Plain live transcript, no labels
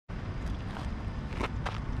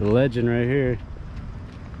The legend right here.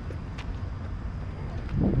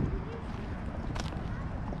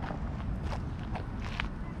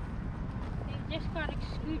 They just got a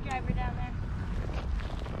screwdriver down there.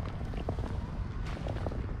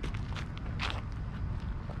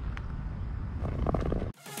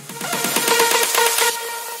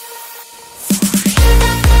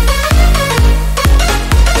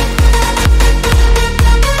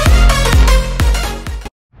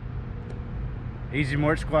 Easy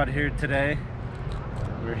MORT Squad here today.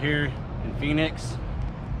 We're here in Phoenix.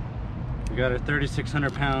 We got a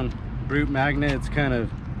 3,600 pound brute magnet. It's kind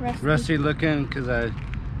of rusty looking because I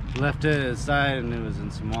left it aside and it was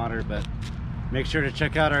in some water, but make sure to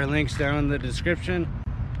check out our links down in the description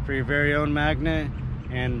for your very own magnet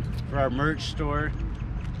and for our merch store.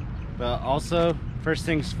 But also, first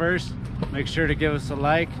things first, make sure to give us a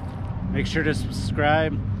like, make sure to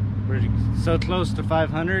subscribe. We're so close to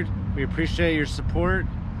 500. We appreciate your support.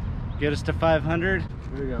 Get us to 500. Here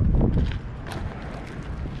we go.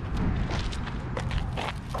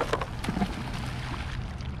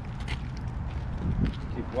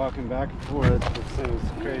 Keep walking back and forth. This thing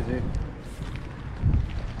is crazy.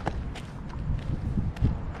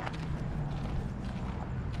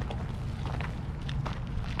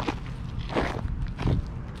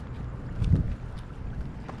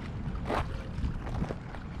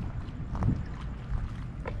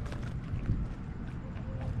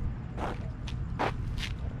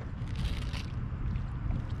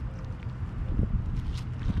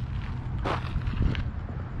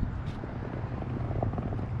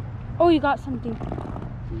 Oh, you got something.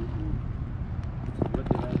 What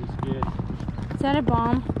did I just get? Is that a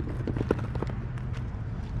bomb?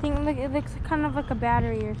 I think it looks kind of like a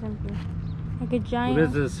battery or something. Like a giant. What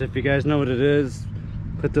is this? If you guys know what it is,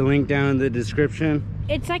 put the link down in the description.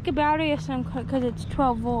 It's like a battery or something because it's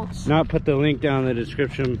 12 volts. Not put the link down in the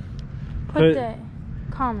description. Put the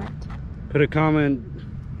comment. Put a comment.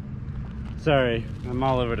 Sorry, I'm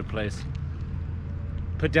all over the place.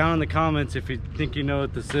 Put down in the comments if you think you know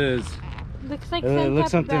what this is. Looks like It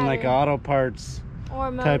looks something battery. like auto parts Or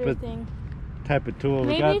a motor type of thing. Type of tool.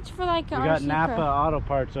 Maybe it's for like we an got RC Napa car. auto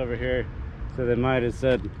parts over here, so they might have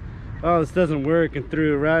said, "Oh, this doesn't work," and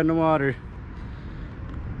threw it right in the water.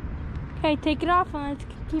 Okay, take it off and let's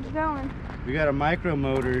keep going. We got a micro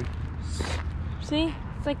motor. See?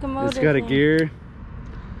 It's like a motor. It's got a thing. gear.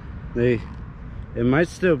 It might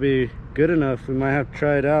still be good enough. We might have to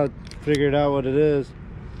try it out, figure it out what it is.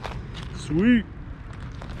 Sweet.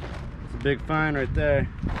 It's a big find right there.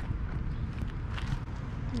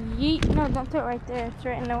 Yeet. No, don't throw it right there. It's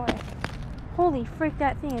right in the way. Holy frick,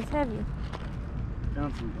 that thing is heavy.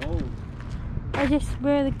 Found some gold. I just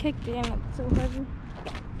barely kicked it and it's so heavy.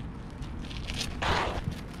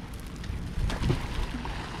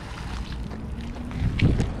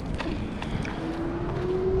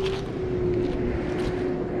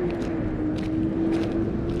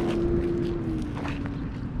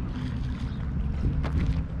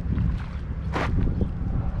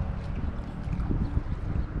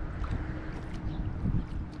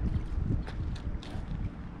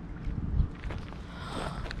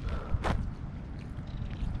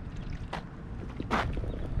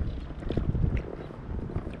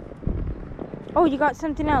 Oh, you got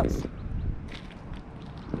something else.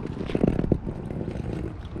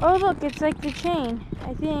 Oh, look, it's like the chain,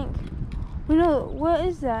 I think. We know, what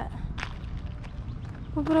is that?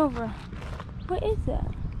 Look it over. What is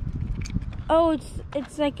that? Oh,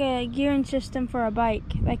 it's like a gearing system for a bike,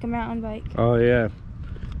 like a mountain bike. Oh yeah.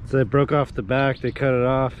 So they broke off the back, they cut it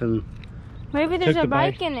off, and Maybe there's a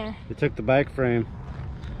bike in there. they took the bike frame.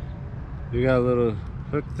 You got a little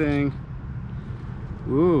hook thing.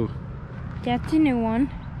 Ooh. That's a new one.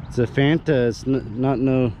 It's a Fanta, it's not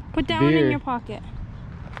no Put that beer. one in your pocket.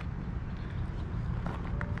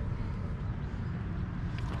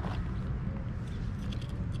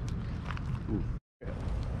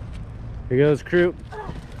 Here goes crew.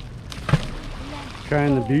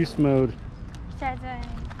 Trying the beast mode. Start that.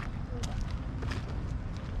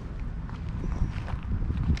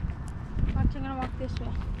 Watch, I'm gonna walk this way.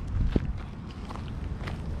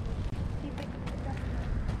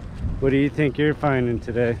 What do you think you're finding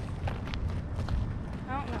today?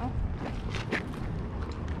 I don't know.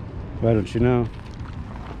 Why don't you know?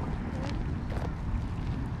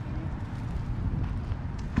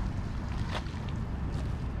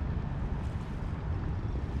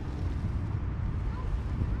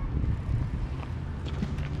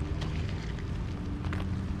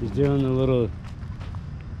 He's doing the little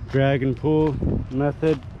drag and pull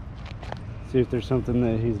method. See if there's something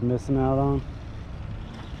that he's missing out on.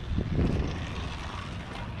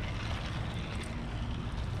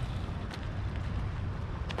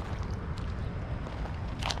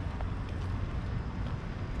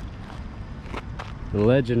 The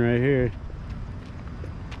legend right here.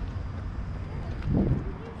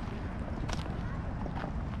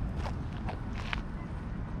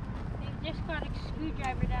 They just got a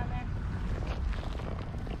screwdriver down there.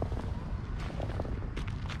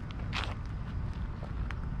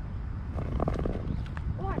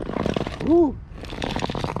 What? Ooh!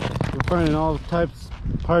 We're finding all types,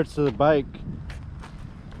 parts of the bike.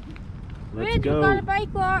 Let's Ridge, go. we got a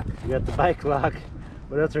bike lock. We got the bike lock.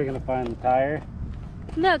 What else are we gonna find? The tire?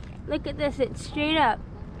 Look at this. It's straight up.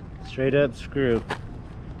 Straight up screw.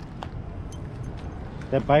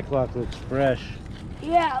 That bike lock looks fresh.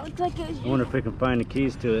 Yeah, it looks like it was. I wonder if we can find the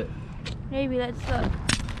keys to it. Maybe, let's look.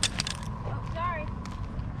 Oh, sorry.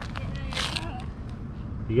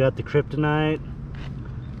 You got the kryptonite,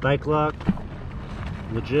 bike lock,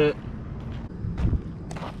 legit.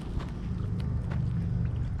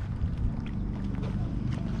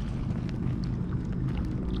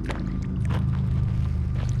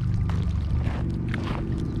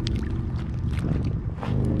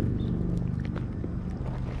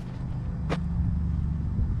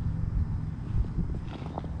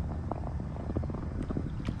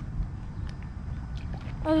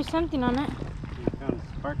 Oh, there's something on it. We found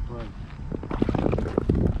a spark plug.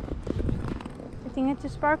 I think it's a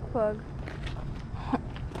spark plug.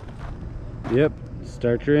 Yep,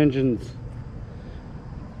 start your engines.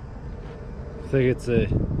 Looks like it's a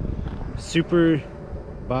Super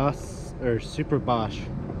Boss or Super Bosch.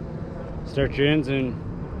 Start your engine.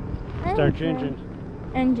 Start your engine.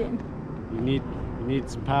 Engine. You need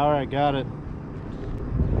some power. I got it.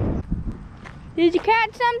 Did you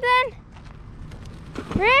catch something?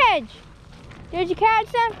 Ridge! Did you catch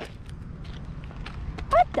some?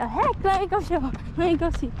 What the heck? Let me go show. Let me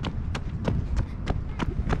go see.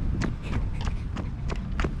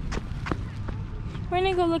 We're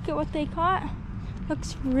gonna go look at what they caught.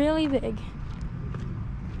 Looks really big.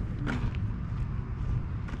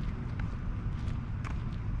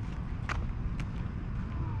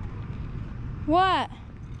 What?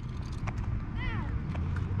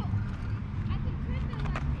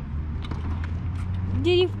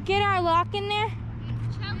 Did you get our lock in there?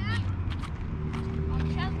 I'll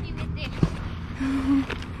choke you with this.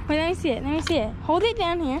 Wait, let me see it. Let me see it. Hold it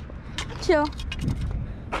down here. Chill.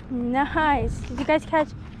 Nice. Did you guys catch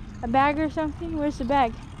a bag or something? Where's the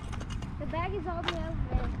bag? The bag is all the way over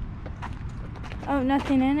there. Oh,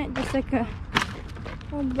 nothing in it. Just like a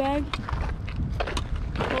old bag.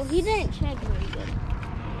 Well, he didn't check very good.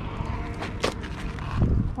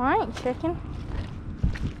 Well, I ain't checking.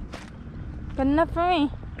 Good enough for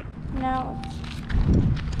me. Now.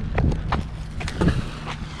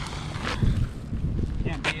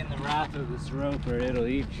 Can't be in the wrath of this rope or it'll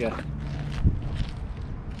eat you.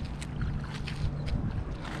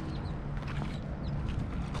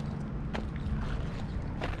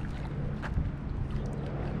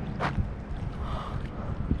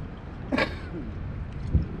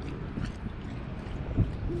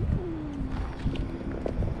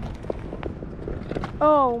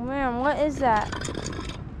 Oh man, what is that?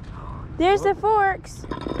 There's the forks.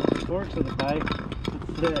 Forks of the bike.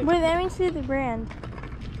 It's thick. Wait, let me see the brand.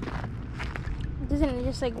 Doesn't it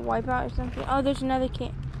just like wipe out or something? Oh, there's another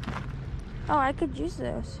can. Oh, I could use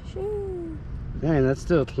this. Shoo. Dang, that's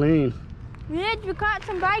still clean. Ridge, we caught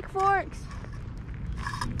some bike forks.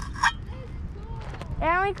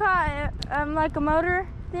 And we caught like a motor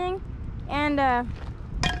thing. And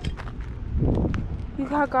you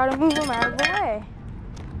gotta move them out of the way.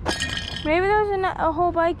 Maybe there's a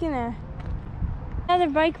whole bike in there.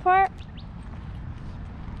 Another bike part.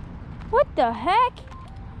 What the heck?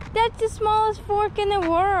 That's the smallest fork in the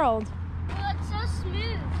world. Well, it's so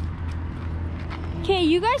smooth. Okay,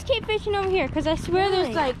 you guys keep fishing over here, because I swear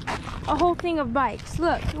there's like a whole thing of bikes.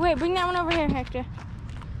 Look, wait, bring that one over here, Hector.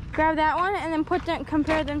 Grab that one and then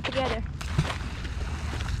compare them together.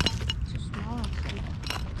 It's so small.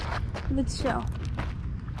 Let's show.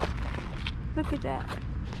 Look at that.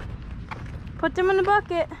 Put them in the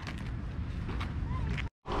bucket.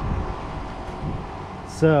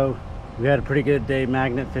 So, we had a pretty good day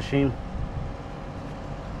magnet fishing.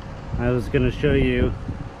 I was going to show you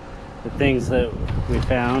the things that we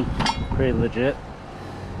found. Pretty legit.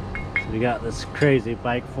 So we got this crazy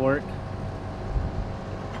bike fork.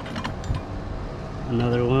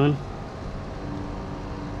 Another one.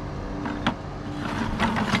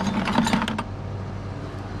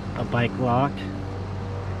 A bike lock.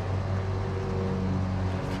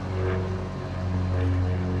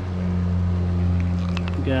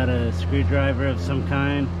 Got a screwdriver of some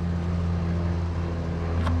kind.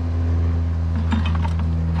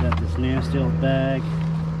 Got this nasty old bag.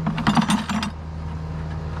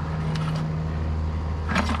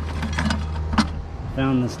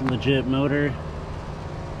 found this legit motor.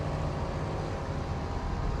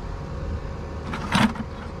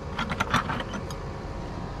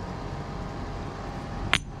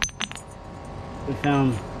 We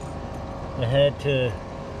found the head to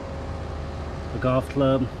a golf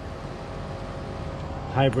club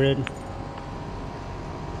hybrid.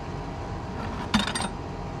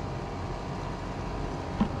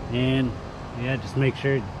 And yeah, just make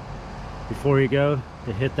sure before you go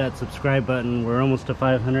to hit that subscribe button. We're almost to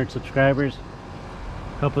 500 subscribers.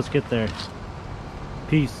 Help us get there.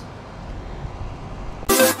 Peace.